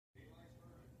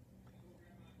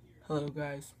Hello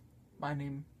guys, my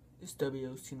name is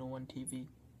WOCENA1 TV.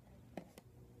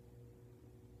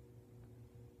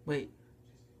 Wait,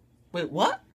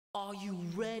 what? Are you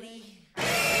ready?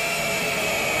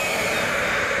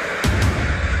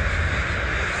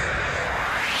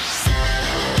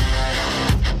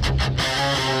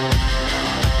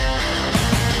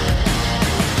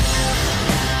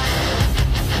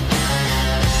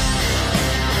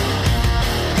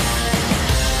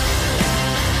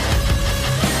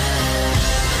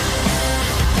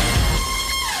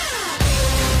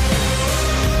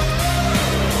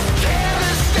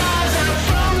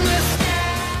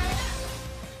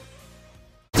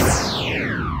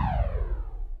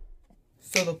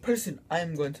 So the person I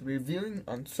am going to be reviewing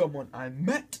on someone I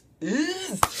met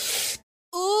is...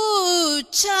 Ooh,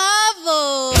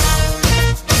 Chavo.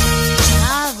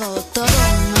 Chavo, todo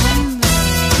nombre.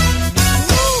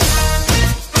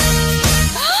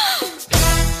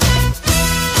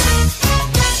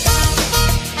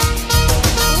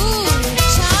 Ooh,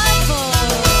 Chavo.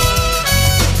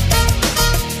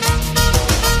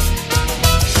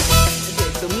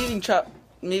 Okay, so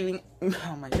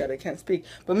oh my god, I can't speak.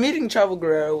 But meeting Chavo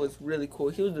Guerrero was really cool.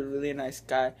 He was a really nice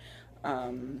guy.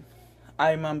 I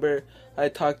remember I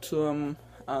talked to him.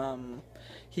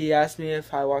 He asked me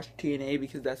if I watched TNA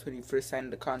because that's when he first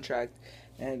signed the contract.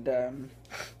 And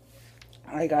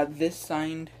I got this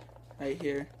signed right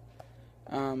here.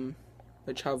 The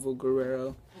Chavo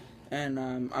Guerrero. And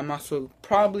I'm also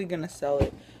probably going to sell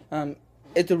it.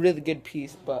 It's a really good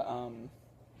piece, but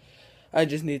I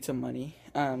just need some money.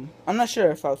 I'm not sure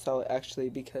if I'll sell it actually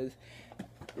because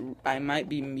I might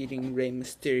be meeting Rey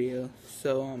Mysterio,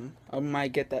 so I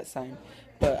might get that signed.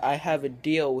 But I have a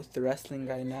deal with the wrestling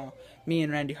guy now. Me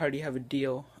and Randy Hardy have a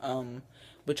deal,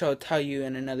 which I'll tell you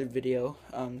in another video.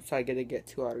 So I get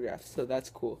 2 autographs, so that's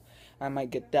cool. I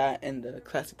might get that and the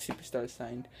Classic Superstar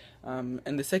signed.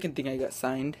 And the second thing I got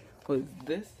signed was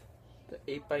this, the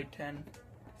 8x10.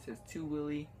 It says To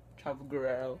Willie, Chavo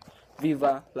Guerrero,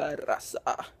 Viva la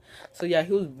Raza. So yeah,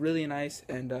 he was really nice,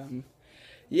 and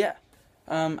yeah.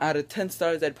 Out of 10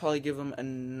 stars, I'd probably give him a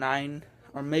 9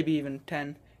 or maybe even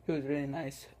 10. He was really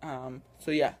nice. So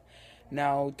yeah.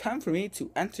 Now, time for me to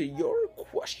answer your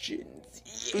questions.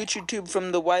 FutureTube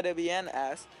from the YWN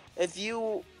asks, if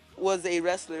you was a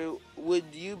wrestler,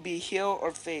 would you be heel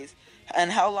or face?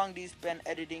 And how long do you spend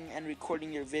editing and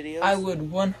recording your videos? I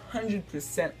would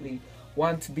 100%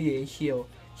 want to be a heel.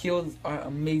 Heels are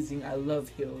amazing. I love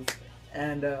heels.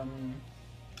 And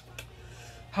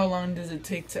how long does it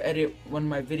take to edit one of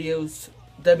my videos?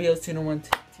 WOCENA1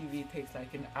 TV takes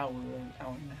like an hour or an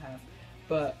hour and a half.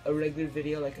 But a regular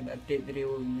video, like an update video,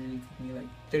 will usually take me like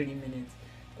 30 minutes.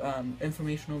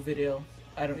 Informational video,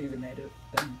 I don't even edit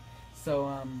them.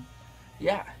 So,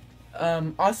 yeah.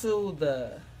 Also,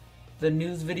 the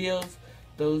news videos,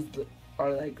 those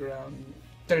are like around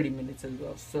 30 minutes as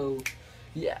well. So,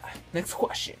 yeah. Next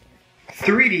question.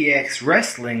 3DX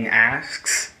Wrestling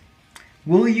asks,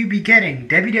 will you be getting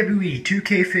WWE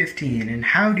 2K15, and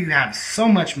how do you have so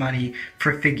much money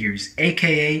for figures,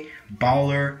 aka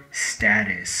baller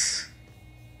status?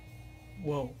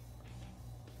 Whoa.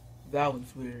 That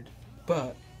was weird.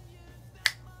 But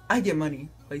I get money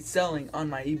by selling on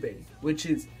my eBay, which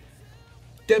is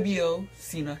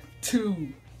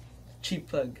WOCENA2. Cheap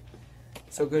plug.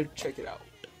 So go check it out.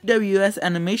 WS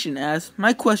Animation asks,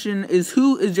 my question is,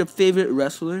 who is your favorite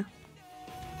wrestler?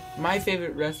 My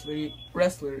favorite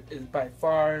wrestler is by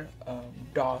far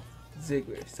Dolph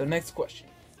Ziggler. So next question.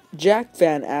 Jack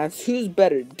Fan asks, who's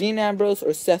better, Dean Ambrose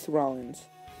or Seth Rollins?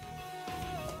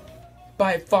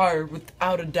 By far,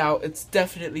 without a doubt, it's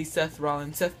definitely Seth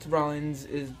Rollins. Seth Rollins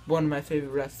is one of my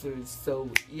favorite wrestlers.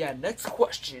 So yeah, next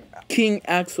question. King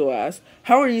Axel asks,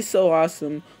 how are you so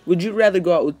awesome? Would you rather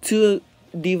go out with 2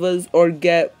 divas or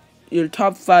get your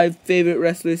top 5 favorite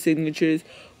wrestler signatures?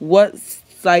 What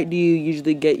site do you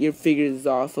usually get your figures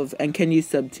off of, and can you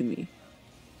sub to me?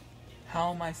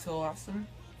 How am I so awesome?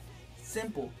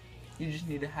 Simple. You just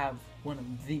need to have one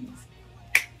of these.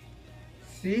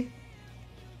 See?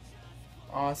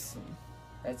 Awesome.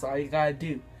 That's all you gotta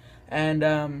do.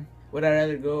 And would I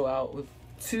rather go out with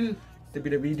 2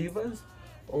 WWE divas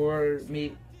or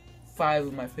meet 5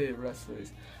 of my favorite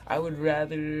wrestlers? I would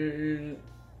rather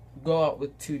go out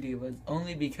with 2 divas,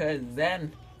 only because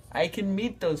then I can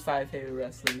meet those 5 favorite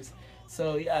wrestlers.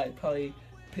 So yeah, I'd probably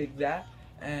pick that.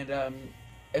 And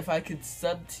if I could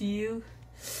sub to you,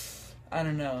 I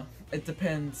don't know. It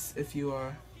depends if you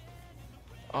are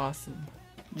awesome.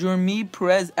 Jeremy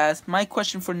Perez asks, my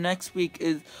question for next week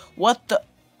is, what the...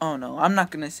 Oh no, I'm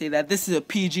not gonna say that. This is a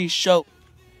PG show.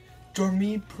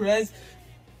 Jeremy Perez...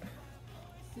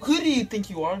 Who do you think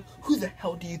you are? Who the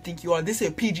hell do you think you are? This is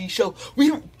a PG show. We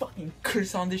don't fucking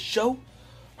curse on this show.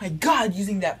 My God,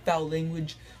 using that foul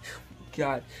language.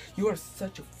 God, you are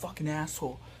such a fucking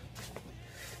asshole.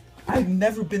 I've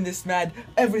never been this mad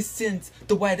ever since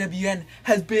the YWN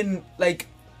has been like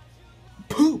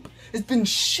poop. It's been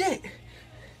shit.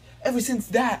 Ever since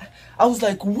that, I was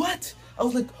like, what? I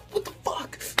was like, what the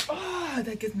fuck? Ah,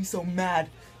 that gets me so mad.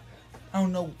 I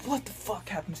don't know what the fuck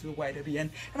happened to the YWN,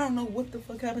 and I don't know what the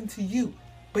fuck happened to you.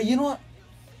 But you know what?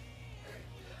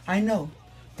 I know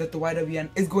that the YWN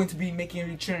is going to be making a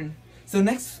return. So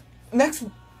next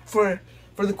for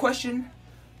the question,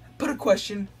 put a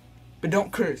question, but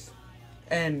don't curse,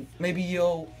 and maybe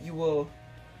you will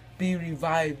be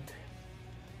revived,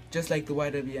 just like the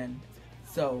YWN.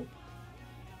 So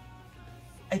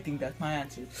I think that's my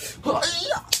answer.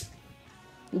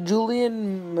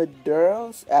 Julian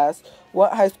Maduros asks,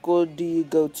 what high school do you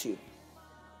go to?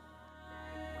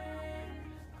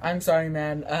 I'm sorry,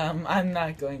 man. I'm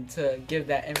not going to give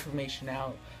that information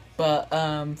out. But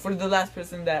for the last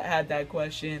person that had that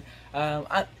question, I'm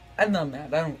not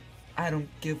mad. I don't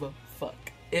give a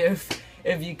fuck if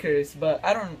you curse. But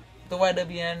the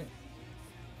YWN,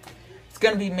 it's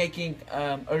gonna be making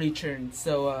a return.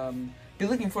 So be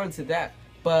looking forward to that.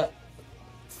 But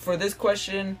for this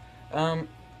question,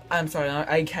 I'm sorry,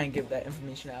 I can't give that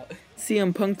information out.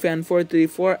 CM Punk Fan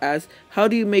 434 asks, how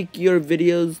do you make your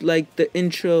videos like the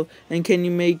intro, and can you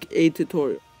make a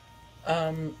tutorial?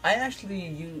 I actually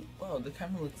use, wow, the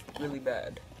camera looks really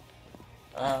bad.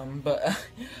 But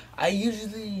I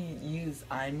usually use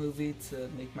iMovie to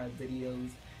make my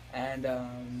videos, and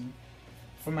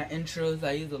for my intros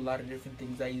I use a lot of different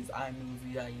things. I use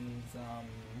iMovie, I use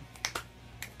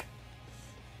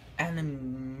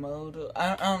Animoto.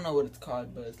 I don't know what it's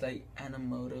called, but it's like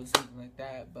Animoto, something like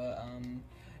that. But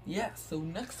yeah. So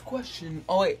next question.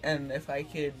 Oh wait, and if I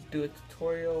could do a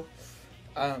tutorial,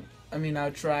 I mean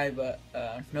I'll try, but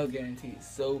no guarantees.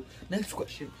 So next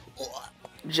question.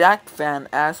 Jack Fan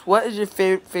asks, what is your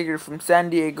favorite figure from San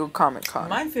Diego Comic-Con?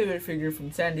 My favorite figure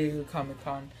from San Diego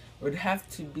Comic-Con would have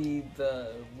to be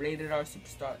the Rated R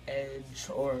Superstar Edge,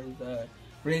 or the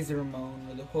Razor Ramon,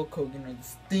 or the Hulk Hogan, or the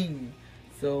Sting.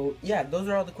 So yeah, those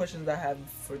are all the questions I have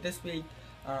for this week.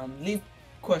 Leave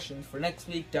questions for next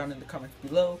week down in the comments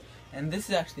below. And this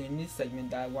is actually a new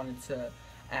segment that I wanted to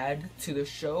add to the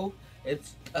show.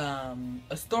 It's a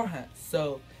store hunt.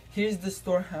 So here's the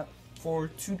store hunt for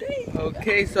today.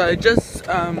 Okay, so I just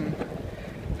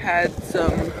had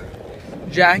some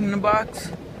Jack in the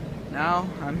Box. Now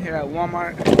I'm here at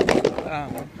Walmart.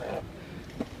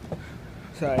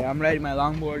 Sorry, I'm riding my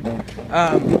longboard.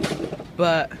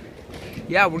 But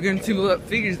yeah, we're gonna see what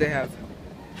figures they have.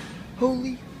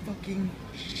 Holy fucking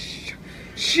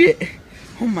shit!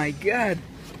 Oh my god!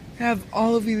 They have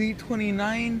all of Elite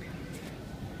 29.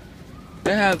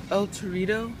 They have El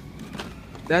Torito.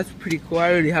 That's pretty cool.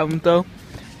 I already have them though.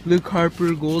 Luke Harper,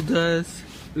 Goldust,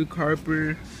 Luke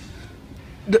Harper,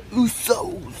 the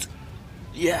Usos.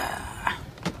 Yeah,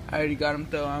 I already got them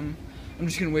though. I'm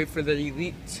just gonna wait for the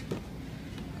Elite.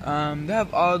 They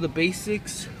have all the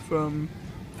basics from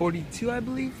 42, I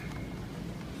believe.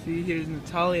 See, here's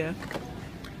Natalia.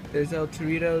 There's El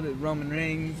Torito, the Roman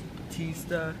Reigns,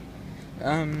 Batista.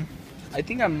 I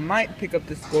think I might pick up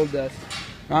this Goldust.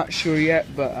 Not sure yet,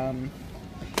 but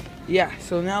yeah.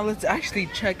 So now let's actually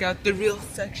check out the real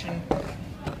section.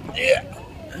 Yeah.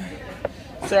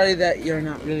 Sorry that you're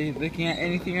not really looking at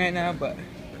anything right now, but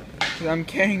I'm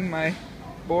carrying my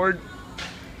board.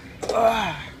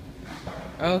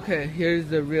 Okay, here's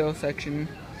the real section.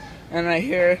 And right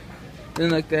here,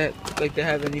 doesn't look like they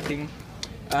have anything.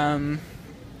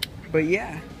 But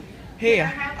yeah. Hey,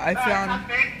 I found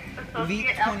Elite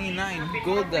 29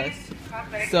 Goldust.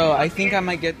 So I think I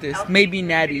might get this. Maybe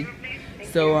Natty.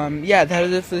 So yeah, that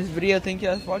is it for this video. Thank you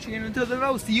guys for watching, and until then,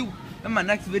 I'll see you in my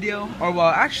next video. Or well,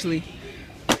 actually,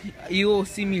 you will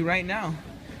see me right now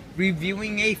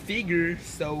reviewing a figure.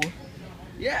 So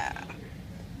yeah.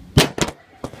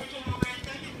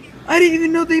 I didn't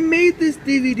even know they made this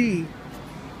DVD.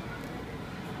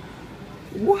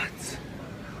 What?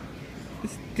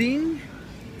 Sting?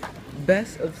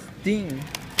 Best of Sting.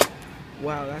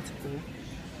 Wow, that's cool.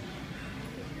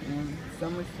 And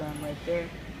SummerSlam right there.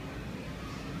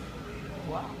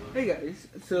 Wow. Hey guys,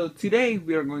 so today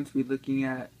we are going to be looking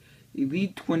at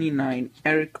Elite 29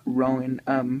 Eric Rowan.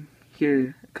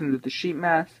 Here comes with the sheet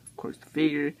mask, of course the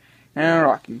figure, and a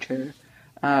rocking chair.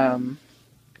 So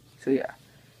yeah.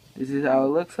 This is how it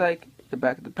looks like, the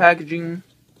back of the packaging,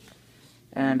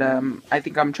 and I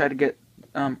think I'm trying to get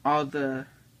all the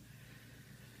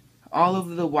all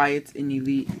of the Wyatts in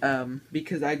Elite,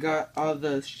 because I got all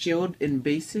the shield in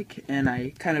basic, and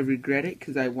I kind of regret it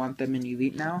because I want them in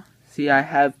Elite now. See, I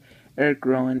have Eric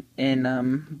Rowan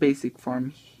in basic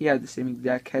form. He had the same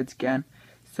exact head scan.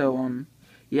 So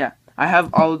yeah, I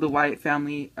have all of the Wyatt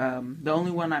family. The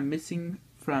only one I'm missing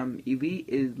from Elite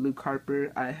is Luke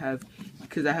Harper.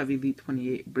 Because I have Elite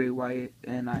 28 Bray Wyatt,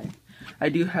 and I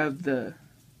do have the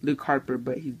Luke Harper,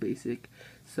 but he's basic.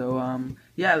 So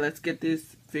yeah, let's get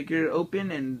this figure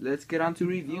open and let's get on to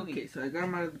reviewing. Okay, so I got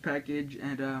him out of the package,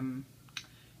 and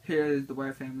here is the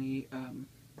Wyatt family,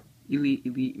 Elite,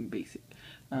 and basic.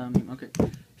 Okay,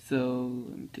 so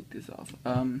let me take this off.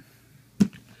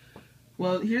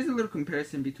 Well, here's a little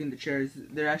comparison between the chairs.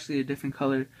 They're actually a different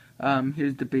color.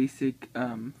 Here's the basic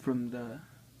from the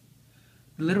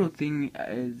little thing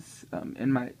is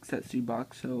in my accessory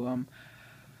box. So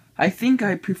I think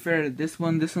I prefer this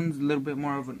one. This one's a little bit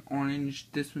more of an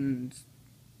orange. This one's,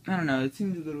 I don't know, it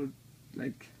seems a little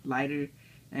like lighter,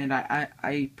 and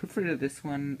I prefer this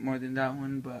one more than that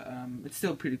one, but it's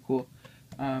still pretty cool.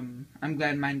 I'm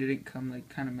glad mine didn't come like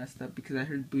kind of messed up, because I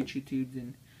heard Bucci Tubes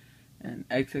and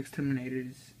XX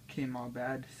Terminators came all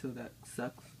bad, so that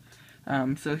sucks.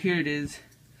 So here it is,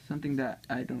 something that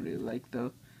I don't really like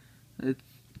though. It's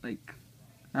like,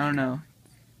 I don't know.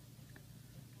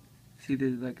 See,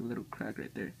 there's like a little crack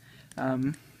right there.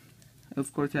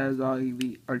 Of course, it has all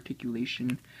Elite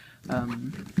articulation.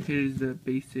 Here's the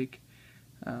basic.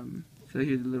 So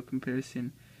here's a little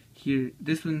comparison. Here,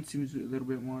 this one seems a little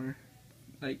bit more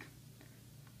like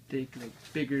thick, like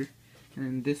bigger, and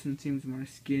then this one seems more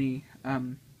skinny.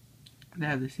 They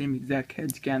have the same exact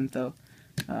head scan though.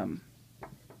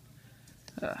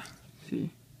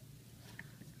 See,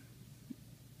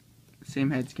 same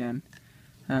head scan.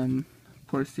 Of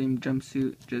course, same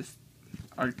jumpsuit, just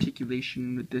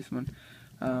articulation with this one.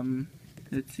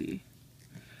 Let's see.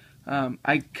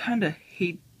 I kind of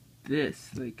hate this.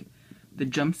 Like, the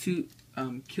jumpsuit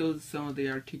kills some of the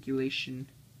articulation.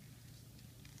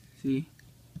 See?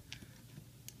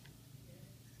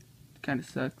 Kind of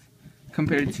sucks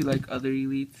compared to like other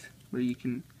Elites where you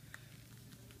can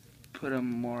put them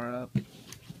more up.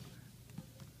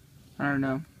 I don't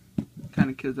know. Kind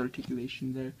of kills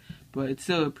articulation there, but it's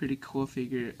still a pretty cool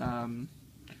figure.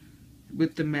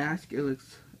 With the mask, it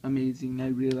looks amazing. I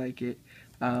really like it.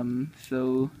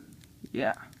 So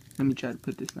yeah, let me try to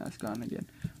put this mask on again.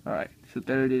 Alright, so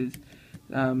there it is.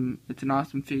 It's an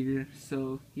awesome figure.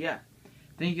 So yeah,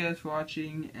 thank you guys for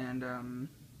watching, and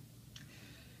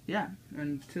yeah,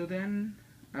 until then,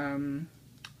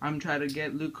 I'm trying to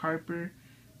get Luke Harper,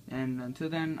 and until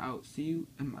then, I'll see you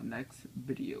in my next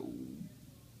video.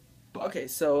 Okay,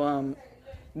 so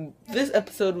this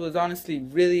episode was honestly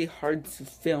really hard to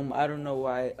film. I don't know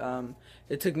why.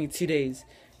 It took me 2 days,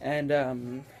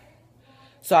 and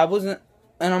so I wasn't,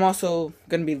 and I'm also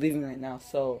gonna be leaving right now,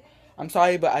 so I'm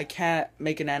sorry, but I can't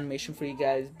make an animation for you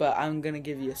guys, but I'm gonna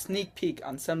give you a sneak peek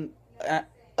on some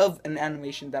of an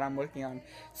animation that I'm working on.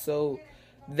 So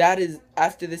that is,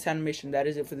 after this animation, that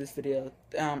is it for this video.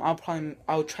 I'll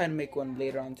try to make one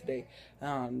later on today,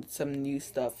 some new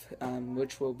stuff,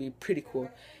 which will be pretty cool.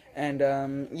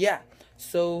 And yeah,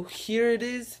 so here it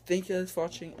is. Thank you guys for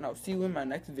watching, and I'll see you in my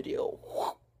next video.